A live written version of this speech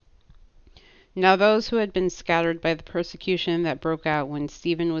Now those who had been scattered by the persecution that broke out when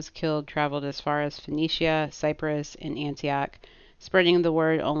Stephen was killed traveled as far as Phoenicia, Cyprus, and Antioch, spreading the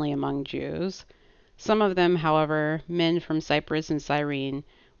word only among Jews. Some of them, however, men from Cyprus and Cyrene,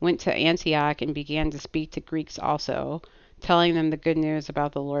 went to Antioch and began to speak to Greeks also, telling them the good news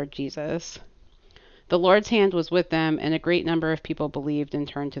about the Lord Jesus. The Lord's hand was with them, and a great number of people believed and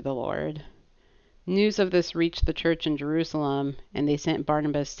turned to the Lord. News of this reached the church in Jerusalem, and they sent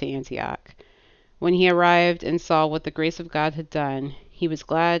Barnabas to Antioch. When he arrived and saw what the grace of God had done, he was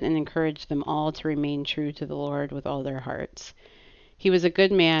glad and encouraged them all to remain true to the Lord with all their hearts. He was a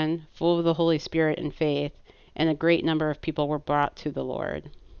good man, full of the Holy Spirit and faith, and a great number of people were brought to the Lord.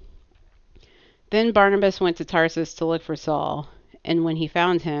 Then Barnabas went to Tarsus to look for Saul, and when he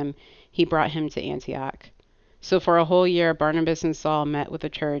found him, he brought him to Antioch. So for a whole year Barnabas and Saul met with the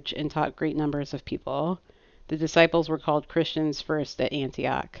church and taught great numbers of people. The disciples were called Christians first at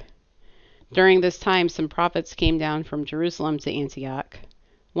Antioch. During this time some prophets came down from Jerusalem to Antioch.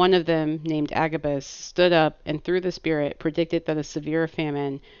 One of them, named Agabus, stood up and through the Spirit predicted that a severe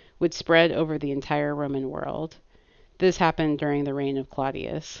famine would spread over the entire Roman world. This happened during the reign of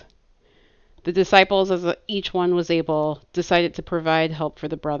Claudius. The disciples, as each one was able, decided to provide help for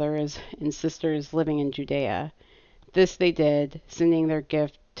the brothers and sisters living in Judea. This they did, sending their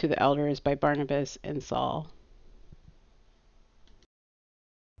gift to the elders by Barnabas and Saul.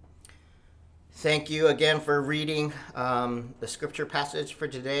 Thank you again for reading the scripture passage for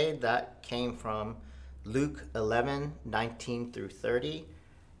today. That came from Luke 11:19 through 30,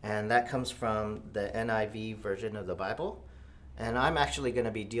 and that comes from the NIV version of the Bible. And I'm actually going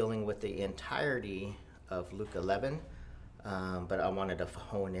to be dealing with the entirety of Luke 11, but I wanted to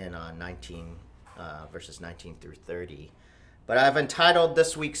hone in on verses 19 through 30. But I've entitled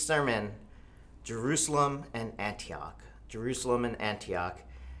this week's sermon, Jerusalem and Antioch. Jerusalem and Antioch.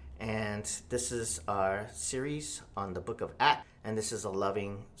 And this is our series on the book of Acts, and this is a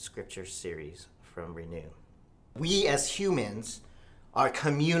loving scripture series from Renew. We as humans are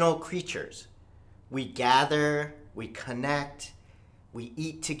communal creatures. We gather, we connect, we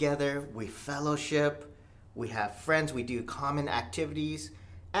eat together, we fellowship, we have friends, we do common activities,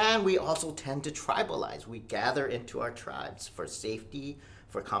 and we also tend to tribalize. We gather into our tribes for safety,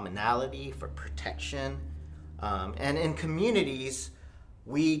 for commonality, for protection. And in communities,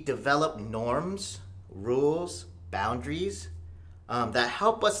 we develop norms, rules, boundaries that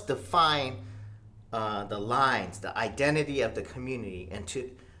help us define the lines, the identity of the community,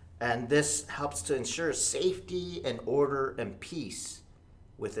 and this helps to ensure safety and order and peace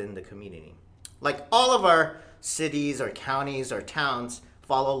within the community. Like all of our cities or counties or towns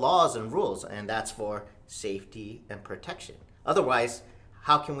follow laws and rules, and that's for safety and protection. Otherwise,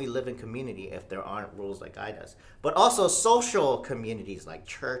 how can we live in community if there aren't rules that guide us? But also social communities like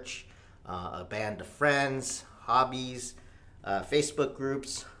church, a band of friends, hobbies, Facebook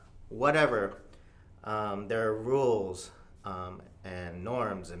groups, whatever. There are rules and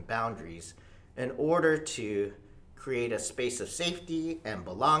norms and boundaries in order to create a space of safety and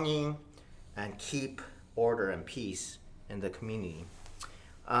belonging and keep order and peace in the community.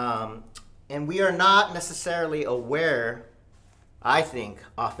 And we are not necessarily aware, I think,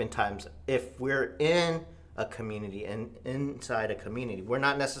 oftentimes, if we're in a community and inside a community, we're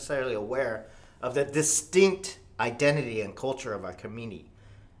not necessarily aware of the distinct identity and culture of our community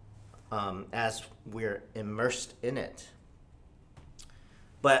as we're immersed in it.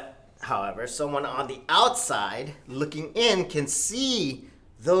 But, however, someone on the outside looking in can see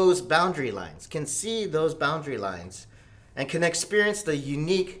those boundary lines, and can experience the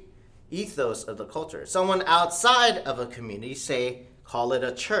unique ethos of the culture. Someone outside of a community, say, call it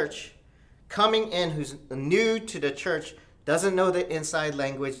a church, coming in who's new to the church, doesn't know the inside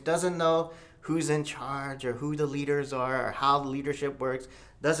language, doesn't know who's in charge or who the leaders are or how the leadership works,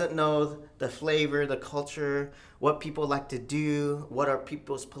 doesn't know the flavor, the culture, what people like to do, what are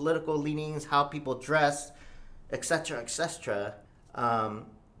people's political leanings, how people dress, etc., etc.,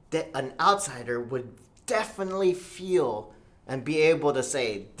 that an outsider would definitely feel and be able to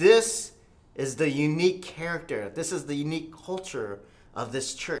say, this is the unique character, this is the unique culture of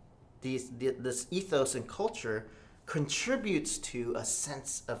this church. This ethos and culture contributes to a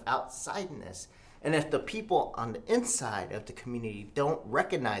sense of outsideness. And if the people on the inside of the community don't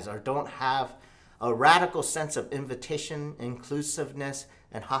recognize or don't have a radical sense of invitation, inclusiveness,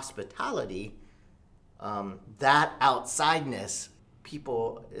 and hospitality, that outsideness,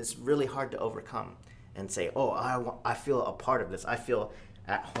 people, is really hard to overcome and say, oh, I feel a part of this. I feel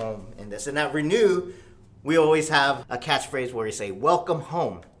at home in this. And at Renew, we always have a catchphrase where we say, welcome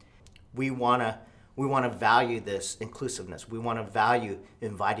home. We want to We want to value this inclusiveness. We want to value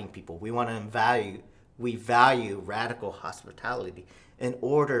inviting people. We value radical hospitality in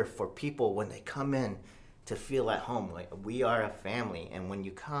order for people, when they come in, to feel at home. Like, we are a family, and when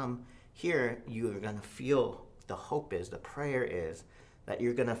you come here, you are going to feel, the prayer is that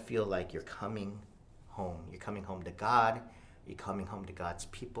you're going to feel like you're coming home. You're coming home to God. You're coming home to God's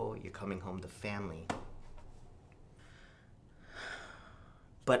people. You're coming home to family.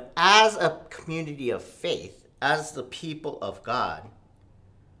 But as a community of faith, as the people of God,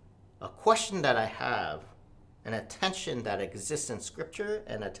 a question that I have, and a tension that exists in Scripture,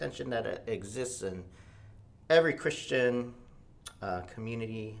 and a tension that exists in every Christian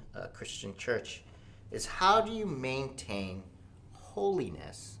community, Christian church, is how do you maintain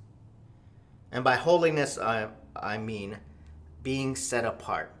holiness? And by holiness, I mean being set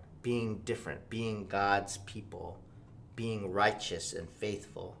apart, being different, being God's people, being righteous and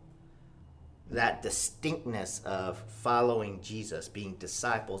faithful. That distinctness of following Jesus, being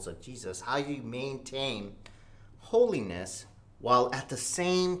disciples of Jesus, how you maintain holiness while at the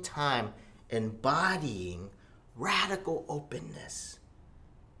same time embodying radical openness,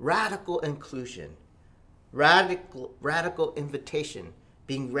 radical inclusion, radical invitation,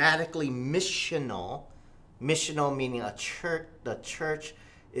 being radically missional. Missional meaning the church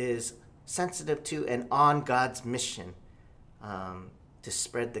is sensitive to and on God's mission to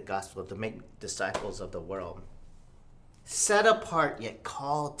spread the gospel, to make disciples of the world. Set apart yet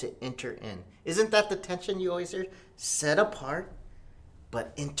called to enter in. Isn't that the tension you always hear? Set apart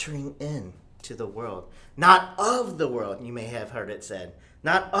but entering in to the world. Not of the world, you may have heard it said.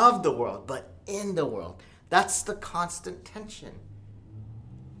 Not of the world, but in the world. That's the constant tension.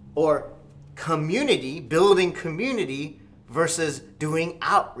 Or community, building community versus doing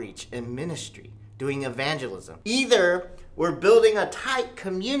outreach and ministry, doing evangelism. Either we're building a tight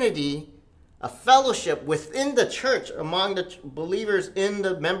community, a fellowship within the church, among the believers in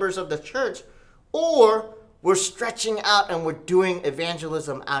the members of the church, or we're stretching out and we're doing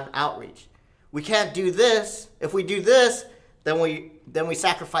evangelism and outreach. We can't do this. If we do this, then we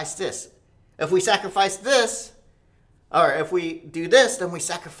sacrifice this. If we sacrifice this, or if we do this, then we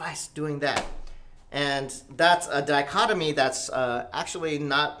sacrifice doing that. And that's a dichotomy that's actually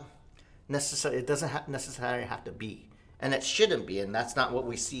not necessary. It doesn't necessarily have to be. And it shouldn't be. And that's not what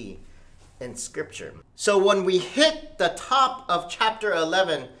we see in Scripture. So when we hit the top of chapter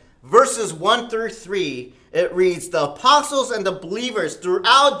 11, verses 1 through 3, it reads, "The apostles and the believers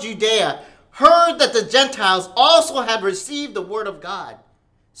throughout Judea heard that the Gentiles also had received the word of God.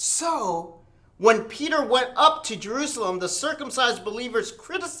 So when Peter went up to Jerusalem, the circumcised believers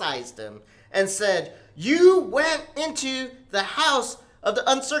criticized him and said, 'You went into the house of the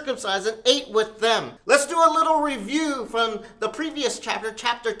uncircumcised and ate with them.'" Let's do a little review from the previous chapter,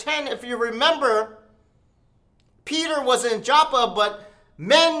 chapter 10. If you remember, Peter was in Joppa, but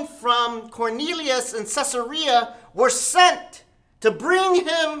men from Cornelius and Caesarea were sent to bring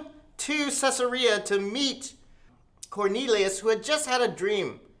him to Caesarea to meet Cornelius, who had just had a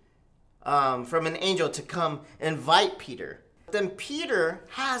dream from an angel to come invite Peter. Then Peter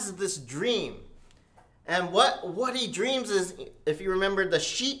has this dream. And what he dreams is, if you remember, the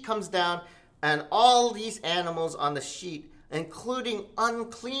sheet comes down and all these animals on the sheet, including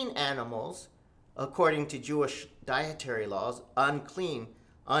unclean animals, according to Jewish dietary laws, unclean,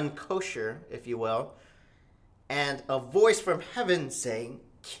 unkosher, if you will, and a voice from heaven saying,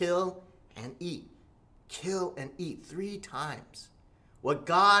 "Kill and eat. Kill and eat," 3 times. What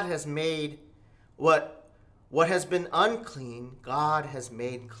God has made, what has been unclean, God has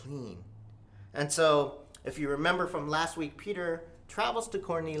made clean. And so, if you remember from last week, Peter travels to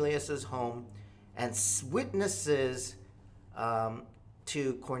Cornelius' home and witnesses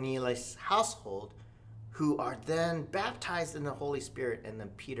to Cornelius' household, who are then baptized in the Holy Spirit, and then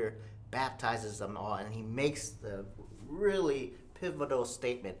Peter baptizes them all, and he makes the really pivotal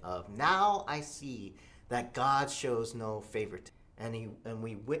statement of, "Now I see that God shows no favoritism." And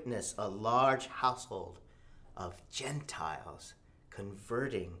we witness a large household of Gentiles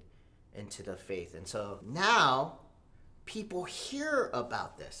converting into the faith. And so now people hear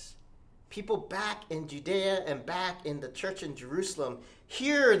about this. People back in Judea and back in the church in Jerusalem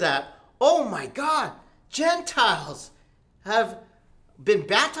hear that, oh my God, Gentiles have been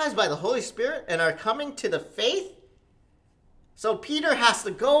baptized by the Holy Spirit and are coming to the faith. So Peter has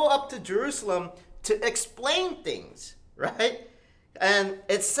to go up to Jerusalem to explain things, right? And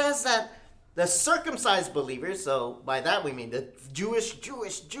it says that the circumcised believers, so by that we mean the Jewish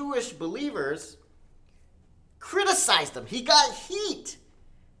believers, criticized him. He got heat.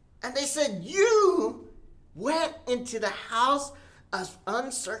 And they said, "You went into the house of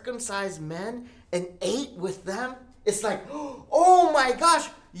uncircumcised men and ate with them. It's like, oh my gosh,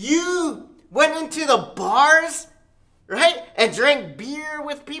 you went into the bars, right? And drank beer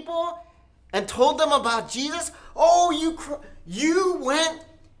with people and told them about Jesus. Oh, you went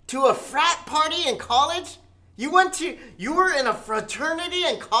to a frat party in college? You were in a fraternity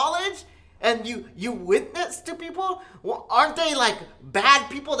in college and you witnessed to people? Well, aren't they like bad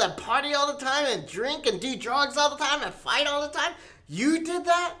people that party all the time and drink and do drugs all the time and fight all the time? You did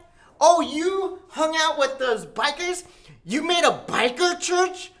that? Oh, you hung out with those bikers? You made a biker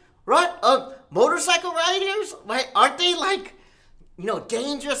church, right? Of motorcycle riders? Right? Aren't they like,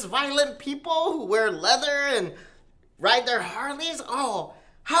 dangerous, violent people who wear leather and ride their Harleys? Oh,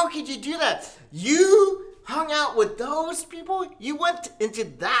 how could you do that? You hung out with those people? You went into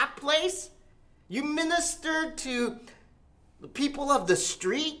that place? You ministered to the people of the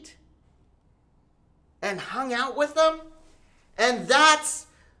street and hung out with them? And that's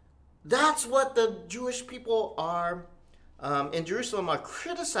what the Jewish people are in Jerusalem are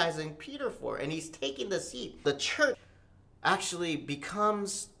criticizing Peter for. And he's taking the seat. The church actually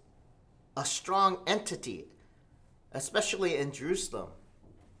becomes a strong entity, especially in Jerusalem.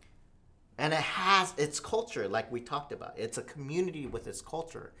 And it has its culture, like we talked about. It's a community with its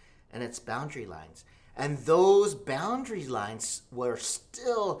culture and its boundary lines. And those boundary lines were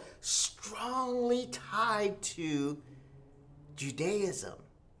still strongly tied to Judaism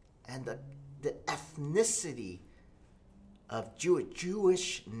and the ethnicity of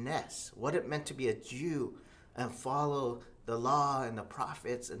Jewishness, what it meant to be a Jew and follow the law and the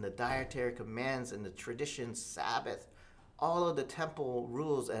prophets and the dietary commands and the traditions, Sabbath, all of the temple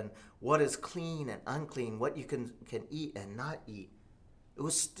rules and what is clean and unclean, what you can eat and not eat. It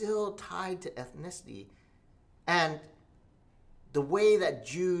was still tied to ethnicity. And the way that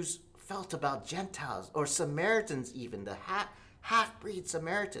Jews felt about Gentiles or Samaritans even, the half-breed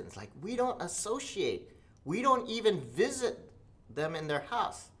Samaritans, like we don't associate, we don't even visit them in their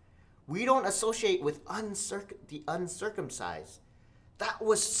house. We don't associate with the uncircumcised. That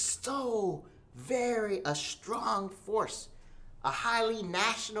was so very a strong force, a highly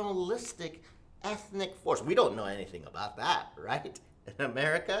nationalistic ethnic force. We don't know anything about that, right? In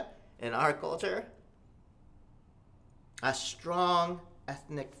America, in our culture, a strong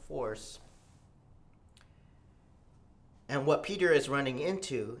ethnic force. And what Peter is running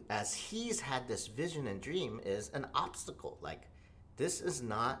into as he's had this vision and dream is an obstacle. Like,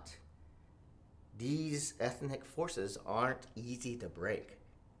 these ethnic forces aren't easy to break.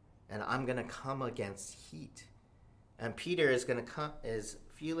 And I'm going to come against heat. And Peter is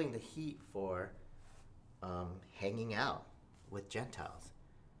feeling the heat for hanging out with Gentiles,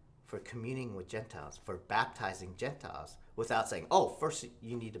 for communing with Gentiles, for baptizing Gentiles without saying, oh, first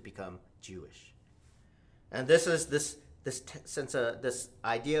you need to become Jewish. And this is this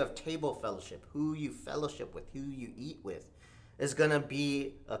idea of table fellowship, who you fellowship with, who you eat with, is going to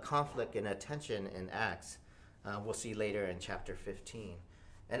be a conflict and a tension in Acts. We'll see later in chapter 15.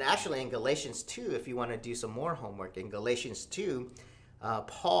 And actually in Galatians 2, if you want to do some more homework, in Galatians 2,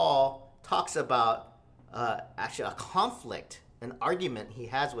 Paul talks about actually a conflict, an argument he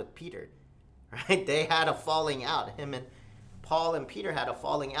has with Peter. Right? They had a falling out. Paul and Peter had a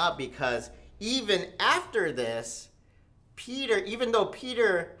falling out because even after this, Peter, even though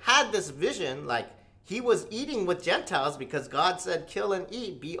Peter had this vision, like he was eating with Gentiles because God said, kill and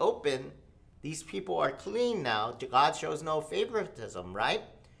eat, be open. These people are clean now. God shows no favoritism, right?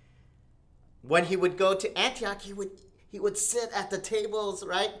 When he would go to Antioch, he would sit at the tables,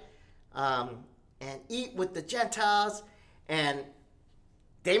 right? And eat with the Gentiles. And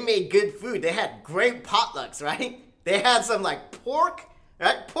they made good food. They had great potlucks, right? They had some like pork,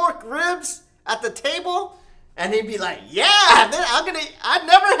 right? Pork ribs at the table. And he'd be like, yeah, I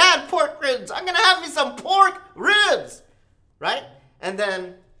never had pork ribs. I'm going to have me some pork ribs, right? And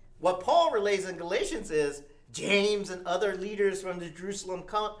then what Paul relays in Galatians is James and other leaders from the Jerusalem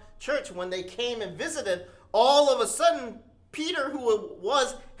church, when they came and visited, all of a sudden, Peter, who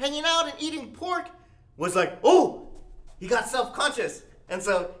was hanging out and eating pork, was like, oh, he got self-conscious. And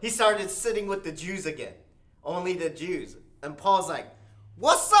so he started sitting with the Jews again, only the Jews. And Paul's like,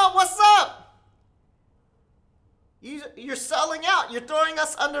 what's up? You're selling out. You're throwing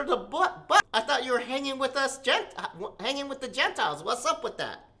us under the butt. I thought you were hanging with us, hanging with the Gentiles. What's up with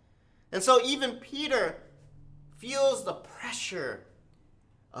that? And so even Peter feels the pressure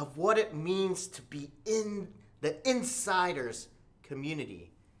of what it means to be in the insiders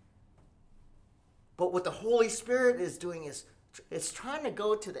community. But what the Holy Spirit is doing is it's trying to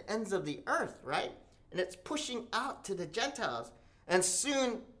go to the ends of the earth, right? And it's pushing out to the Gentiles. And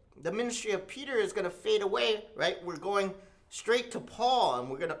soon the ministry of Peter is going to fade away, right? We're going straight to Paul,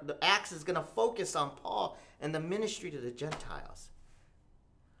 and the Acts is gonna focus on Paul and the ministry to the Gentiles,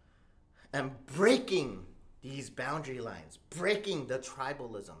 and breaking these boundary lines, breaking the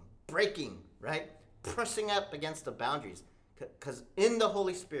tribalism, right? Pressing up against the boundaries, because in the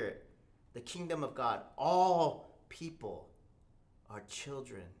Holy Spirit, the kingdom of God, all people are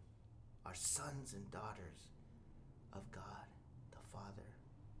children, are sons and daughters of God the Father.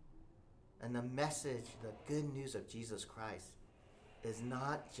 And the message, the good news of Jesus Christ is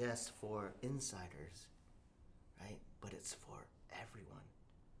not just for insiders, right? But it's for everyone.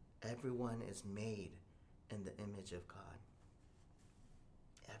 Everyone is made in the image of God.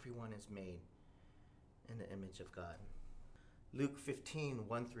 Everyone is made in the image of God. Luke 15,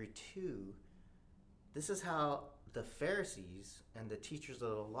 1 through 2, this is how the Pharisees and the teachers of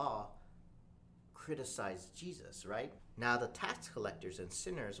the law criticized Jesus, right? Now the tax collectors and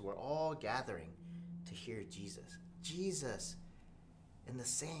sinners were all gathering to hear Jesus. Jesus, in the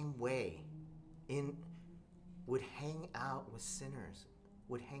same way, would hang out with sinners,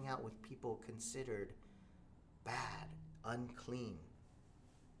 would hang out with people considered bad, unclean,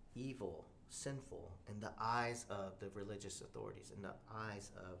 evil, sinful in the eyes of the religious authorities, in the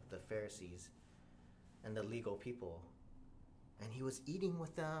eyes of the Pharisees and the legal people. And he was eating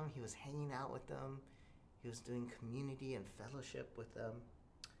with them, he was hanging out with them, he was doing community and fellowship with them.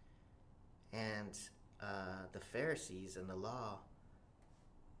 And the Pharisees and the law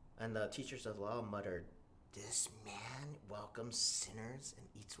and the teachers of the law muttered, "This man welcomes sinners and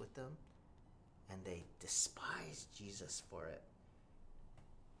eats with them." And they despised Jesus for it.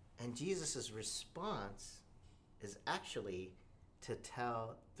 And Jesus' response is actually to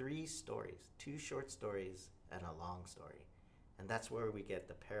tell 3 stories, 2 short stories and a long story. And that's where we get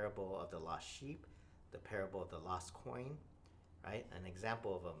the parable of the lost sheep, the parable of the lost coin, right? An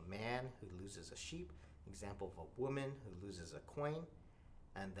example of a man who loses a sheep, example of a woman who loses a coin,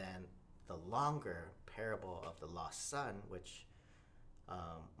 and then the longer parable of the lost son, which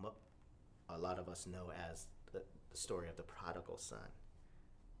a lot of us know as the story of the prodigal son.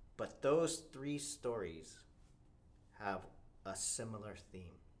 But those 3 stories have a similar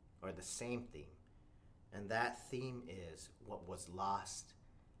theme, or the same theme. And that theme is what was lost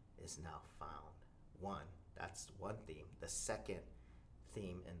is now found. That's one theme. The second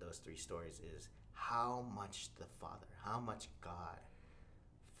theme in those 3 stories is how much the Father, how much God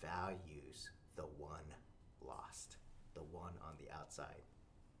values the one lost, the one on the outside,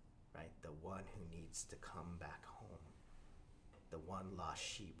 right? The one who needs to come back home, the one lost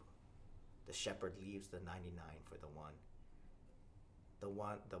sheep. The shepherd leaves the 99 for the one. The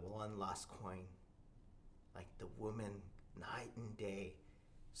one lost coin, like the woman night and day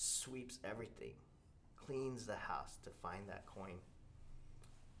sweeps everything, cleans the house to find that coin.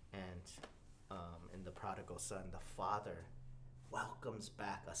 And in the prodigal son, the father welcomes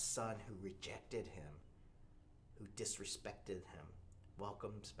back a son who rejected him, who disrespected him,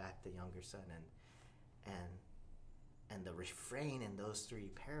 welcomes back the younger son. And the refrain in those 3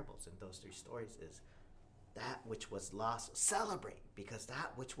 parables, in those 3 stories, is that which was lost, celebrate, because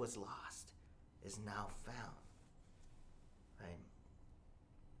that which was lost is now found. Right?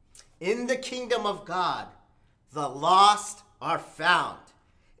 In the kingdom of God, the lost are found.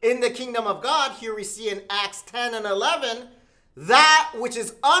 In the kingdom of God, here we see in Acts 10 and 11, that which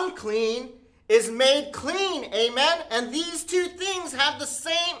is unclean is made clean. Amen? And these 2 things have the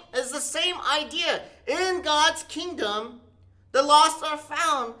same idea. In God's kingdom, the lost are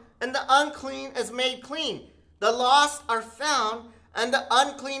found and the unclean is made clean. The lost are found and the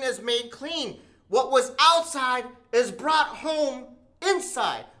unclean is made clean. What was outside is brought home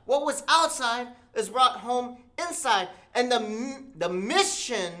inside. What was outside is brought home inside. And the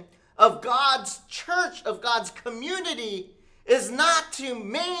mission of God's church, of God's community, is not to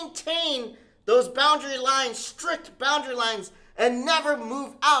maintain those boundary lines, strict boundary lines, and never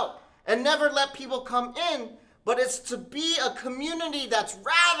move out and never let people come in, but it's to be a community that's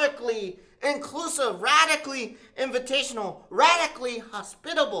radically inclusive, radically invitational, radically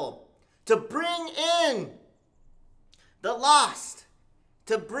hospitable, to bring in the lost,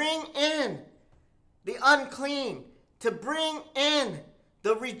 to bring in the unclean, to bring in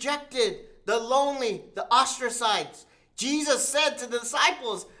the rejected, the lonely, the ostracized. Jesus said to the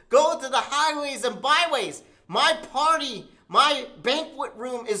disciples, "Go to the highways and byways. My party, my banquet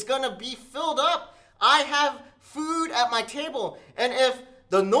room is going to be filled up. I have food at my table. And if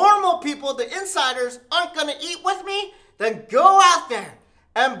the normal people, the insiders, aren't going to eat with me, then go out there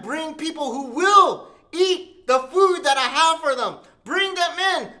and bring people who will eat the food that I have for them. Bring them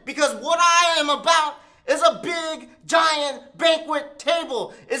in, because what I am about is a big, giant banquet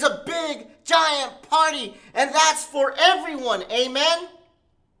table, is a big, giant party, and that's for everyone. Amen?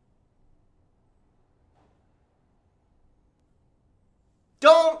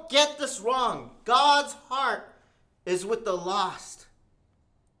 Don't get this wrong. God's heart is with the lost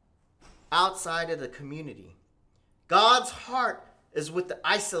outside of the community. God's heart is with the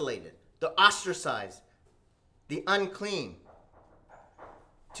isolated, the ostracized, the unclean.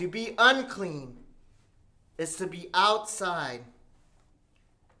 To be unclean is to be outside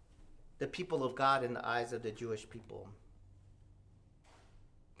the people of God in the eyes of the Jewish people.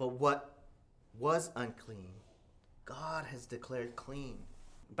 But what was unclean, God has declared clean.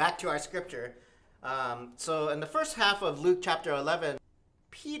 Back to our scripture. So in the first half of Luke chapter 11,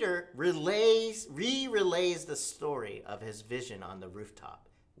 Peter re-relays the story of his vision on the rooftop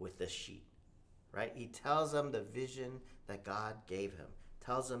with the sheet, right? He tells them the vision that God gave him,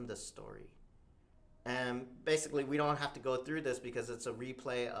 tells them the story. And basically, we don't have to go through this because it's a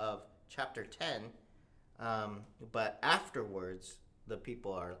replay of chapter 10. But afterwards, the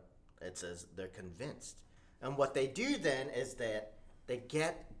people are, it says, they're convinced. And what they do then is that they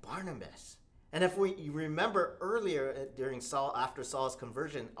get Barnabas. And if you remember earlier during after Saul's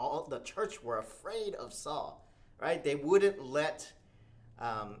conversion, all the church were afraid of Saul, right? They wouldn't let,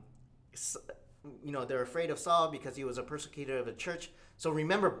 they're afraid of Saul because he was a persecutor of the church. So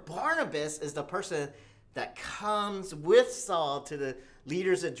remember, Barnabas is the person that comes with Saul to the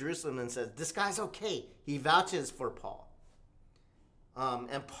leaders of Jerusalem and says, this guy's okay. He vouches for Paul.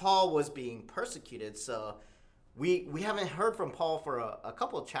 And Paul was being persecuted, so we haven't heard from Paul for a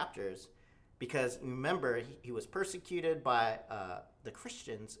couple of chapters because remember, he was persecuted by the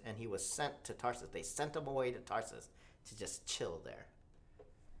Christians and he was sent to Tarsus. They sent him away to Tarsus to just chill there.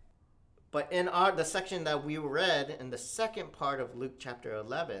 But in the section that we read in the second part of Luke chapter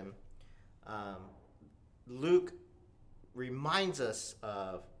 11, Luke reminds us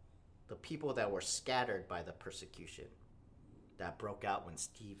of the people that were scattered by the persecution that broke out when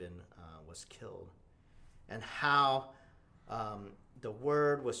Stephen was killed, and how the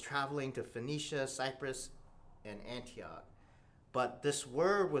word was traveling to Phoenicia, Cyprus, and Antioch. But this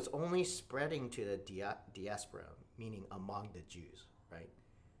word was only spreading to the diaspora, meaning among the Jews, right?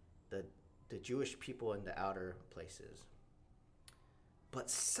 The Jewish people in the outer places. But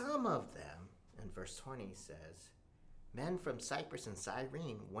some of them, in verse 20 says, men from Cyprus and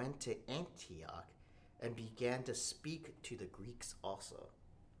Cyrene went to Antioch and began to speak to the Greeks also,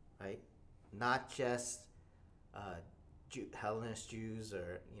 right? Not just Hellenist Jews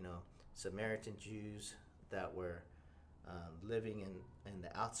or, Samaritan Jews that were living in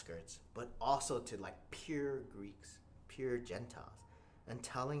the outskirts, but also to like pure Greeks, pure Gentiles, and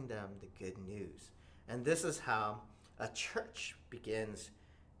telling them the good news. And this is how a church begins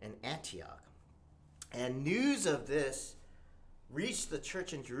in Antioch. And news of this reached the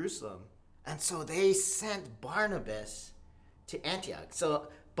church in Jerusalem, and so they sent Barnabas to Antioch. So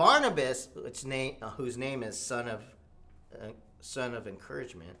Barnabas, whose name is son of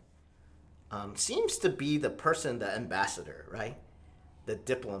encouragement, seems to be the person, the ambassador, right? The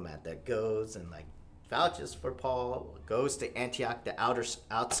diplomat that goes and vouches for Paul, goes to Antioch, the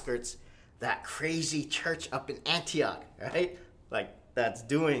outskirts, that crazy church up in Antioch, right? That's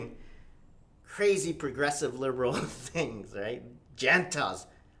doing crazy progressive liberal things, right? Gentiles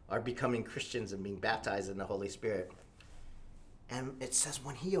are becoming Christians and being baptized in the Holy Spirit. And it says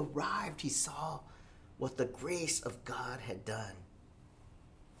when he arrived, he saw what the grace of God had done.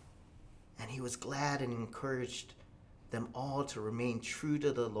 And he was glad and encouraged them all to remain true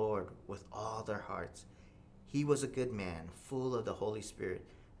to the Lord with all their hearts. He was a good man, full of the Holy Spirit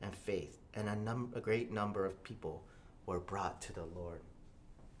and faith, and a great number of people were brought to the Lord.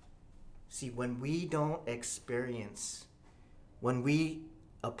 See, when we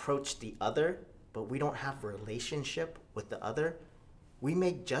approach the other, but we don't have a relationship with the other, we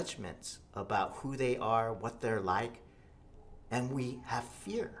make judgments about who they are, what they're like, and we have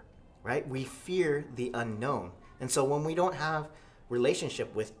fear, right? We fear the unknown. And so when we don't have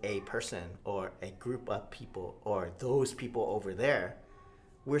relationship with a person or a group of people or those people over there,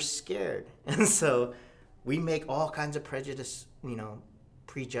 we're scared. And so we make all kinds of prejudgments.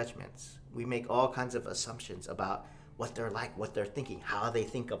 We make all kinds of assumptions about what they're like, what they're thinking, how they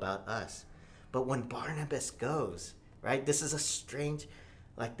think about us. But when Barnabas goes, right, this is a strange,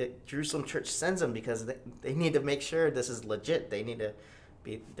 the Jerusalem church sends him because they need to make sure this is legit.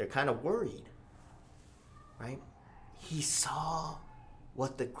 They're kind of worried, right? He saw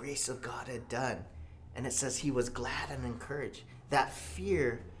what the grace of God had done. And it says he was glad and encouraged. That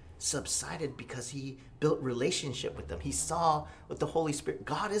fear subsided because he built relationship with them. He saw with the Holy Spirit,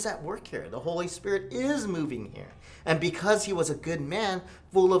 God is at work here. The Holy Spirit is moving here. And because he was a good man,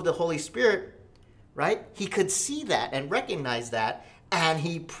 full of the Holy Spirit, right? He could see that and recognize that, and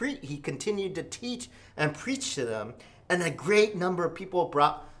he continued to teach and preach to them, and a great number of people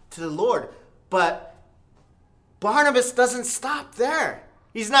brought to the Lord. But Barnabas doesn't stop there.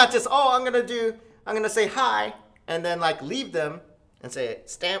 He's not just, I'm going to say hi, and then like leave them and say,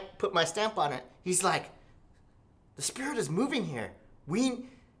 put my stamp on it. He's like, the Spirit is moving here.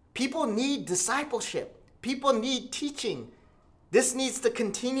 People need discipleship. People need teaching. This needs to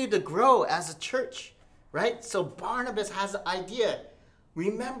continue to grow as a church, right? So Barnabas has an idea.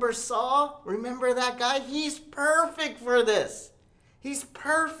 Remember Saul? Remember that guy? He's perfect for this. He's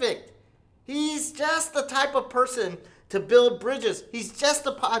perfect. He's just the type of person to build bridges. He's just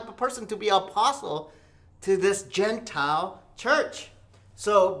the type of person to be an apostle to this Gentile church.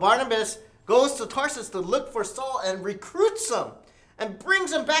 So Barnabas goes to Tarsus to look for Saul and recruits him and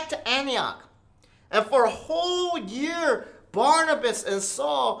brings him back to Antioch. And for a whole year, Barnabas and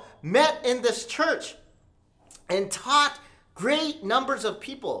Saul met in this church and taught great numbers of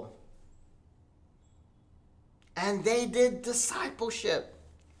people. And they did discipleship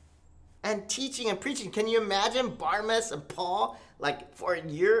and teaching and preaching. Can you imagine Barnabas and Paul, like for a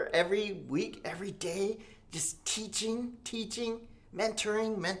year, every week, every day, just teaching,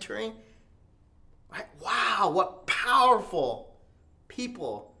 mentoring? Right? Wow, what powerful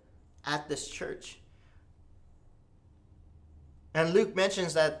people at this church. And Luke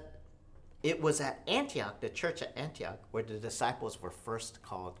mentions that it was at Antioch, the church at Antioch, where the disciples were first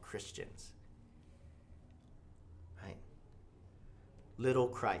called Christians. Right? Little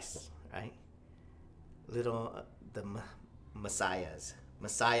Christ, right? Little, the Messiahists,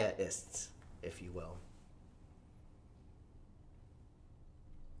 if you will.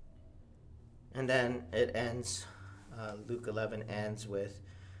 And then it ends, Luke 11 ends with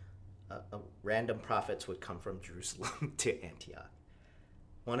random prophets would come from Jerusalem to Antioch.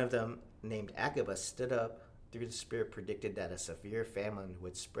 One of them, named Agabus, stood up through the Spirit, predicted that a severe famine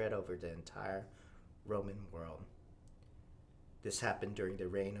would spread over the entire Roman world. This happened during the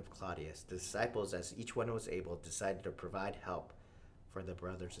reign of Claudius. The disciples, as each one was able, decided to provide help for the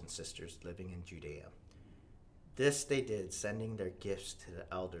brothers and sisters living in Judea. This they did, sending their gifts to the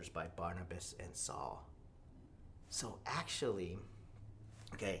elders by Barnabas and Saul. So actually,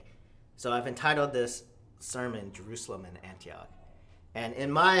 so I've entitled this sermon, Jerusalem and Antioch. And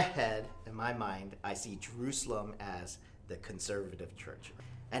in my head, in my mind, I see Jerusalem as the conservative church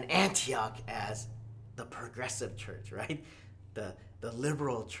and Antioch as the progressive church, right? The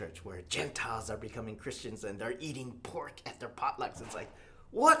liberal church where Gentiles are becoming Christians and they're eating pork at their potlucks. It's like,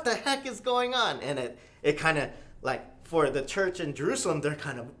 what the heck is going on? And it kind of like, for the church in Jerusalem, they're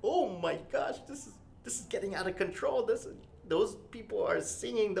kind of, oh my gosh, this is getting out of control. Those people are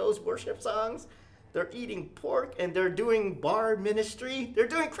singing those worship songs. They're eating pork and they're doing bar ministry. They're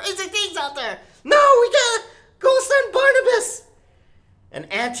doing crazy things out there. No, we gotta go send Barnabas. And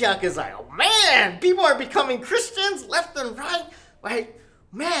Antioch is like, oh man, people are becoming Christians left and right. Right?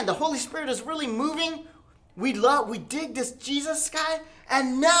 Man, the Holy Spirit is really moving. We dig this Jesus guy.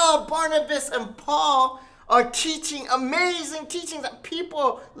 And now Barnabas and Paul are teaching amazing teachings that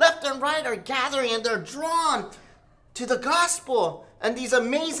people left and right are gathering, and they're drawn to the gospel and these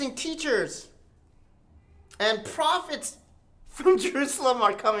amazing teachers. And prophets from Jerusalem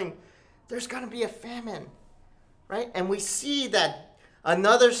are coming. There's going to be a famine, right? And we see that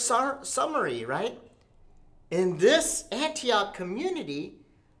another summary, right? In this Antioch community,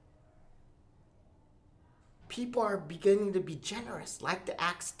 people are beginning to be generous, like in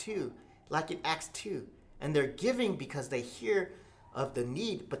Acts 2. And they're giving because they hear of the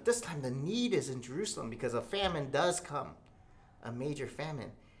need. But this time the need is in Jerusalem because a famine does come, a major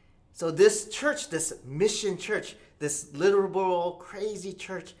famine. So this church, this mission church, this literal crazy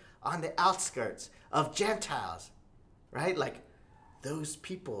church on the outskirts of Gentiles, right? Like those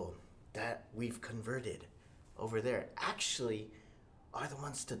people that we've converted over there actually are the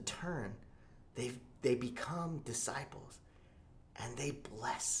ones to turn. They become disciples and they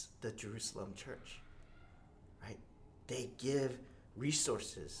bless the Jerusalem church, right? They give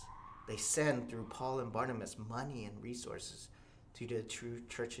resources. They send through Paul and Barnabas money and resources to the true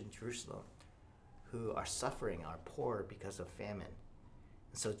church in Jerusalem who are suffering, are poor because of famine.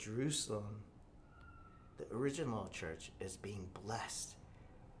 And so Jerusalem, the original church, is being blessed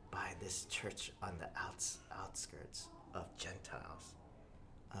by this church on the outskirts of Gentiles.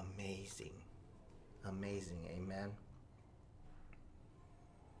 Amazing. Amen.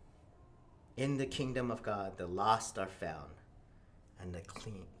 In the kingdom of God, the lost are found, and the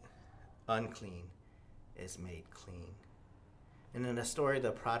unclean is made clean. And in the story of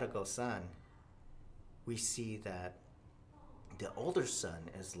the prodigal son, we see that the older son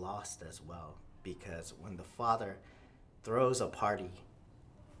is lost as well, because when the father throws a party,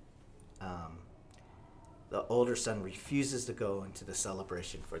 the older son refuses to go into the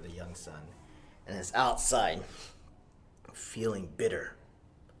celebration for the young son and is outside feeling bitter,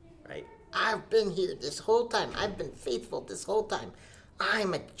 right? I've been here this whole time. I've been faithful this whole time.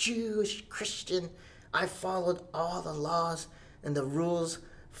 I'm a Jewish Christian. I followed all the laws and the rules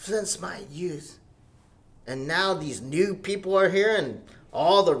since my youth. And now these new people are here and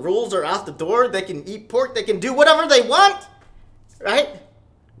all the rules are out the door. They can eat pork. They can do whatever they want, right?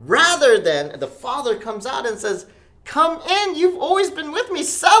 Rather than the father comes out and says, come in. You've always been with me.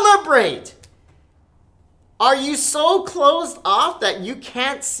 Celebrate. Are you so closed off that you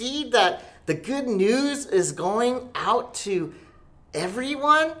can't see that the good news is going out to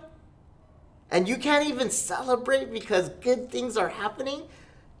everyone? And you can't even celebrate because good things are happening?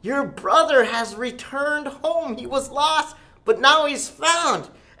 Your brother has returned home. He was lost, but now he's found.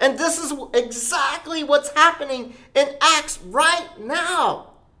 And this is exactly what's happening in Acts right now.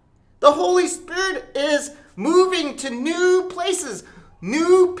 The Holy Spirit is moving to new places,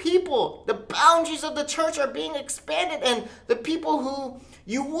 new people. The boundaries of the church are being expanded, and the people who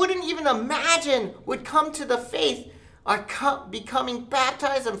you wouldn't even imagine would come to the faith are becoming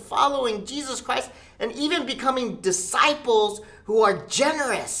baptized and following Jesus Christ, and even becoming disciples who are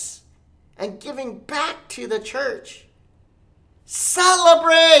generous and giving back to the church.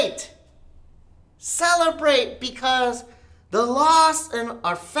 Celebrate! Celebrate, because the lost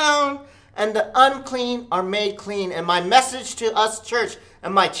are found and the unclean are made clean. And my message to us, church,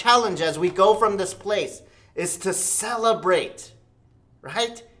 and my challenge as we go from this place is to celebrate,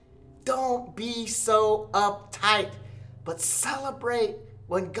 right? Don't be so uptight, but celebrate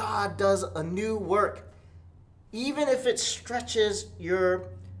when God does a new work, even if it stretches your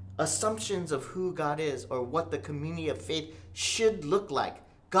assumptions of who God is or what the community of faith should look like.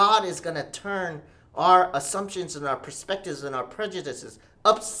 God is going to turn our assumptions and our perspectives and our prejudices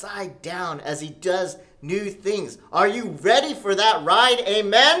upside down as he does new things. Are you ready for that ride?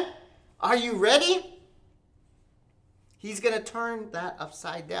 Amen? Are you ready? He's going to turn that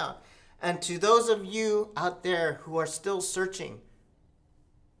upside down. And to those of you out there who are still searching,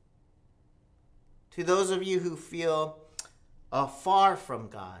 to those of you who feel far from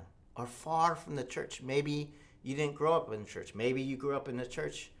God or far from the church, maybe you didn't grow up in the church. Maybe you grew up in the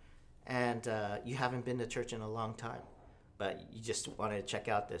church and you haven't been to church in a long time, but you just want to check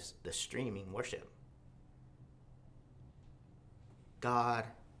out the streaming worship. God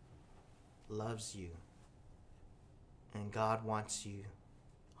loves you, and God wants you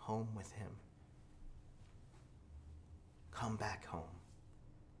home with him. Come back home.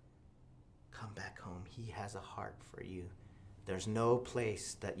 Come back home. He has a heart for you. There's no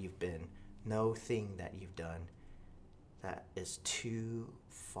place that you've been, no thing that you've done that is too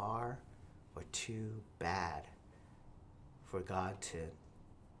far or too bad for God to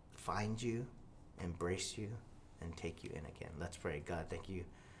find you, embrace you, and take you in again. Let's pray. God, thank you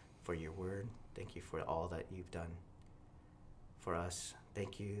for your word. Thank you for all that you've done for us.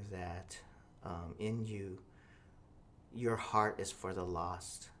 Thank you that in you, your heart is for the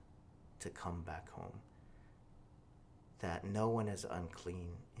lost to come back home. That no one is unclean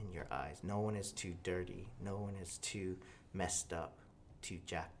in your eyes. No one is too dirty. No one is too messed up, too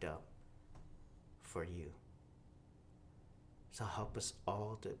jacked up for you. So help us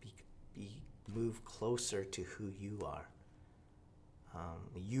all to be move closer to who you are.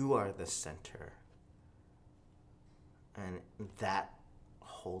 You are the center. And that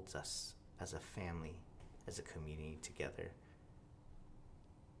holds us as a family, as a community together.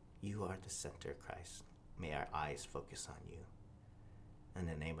 You are the center, Christ. May our eyes focus on you. In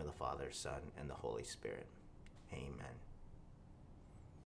the name of the Father, Son, and the Holy Spirit. Amen.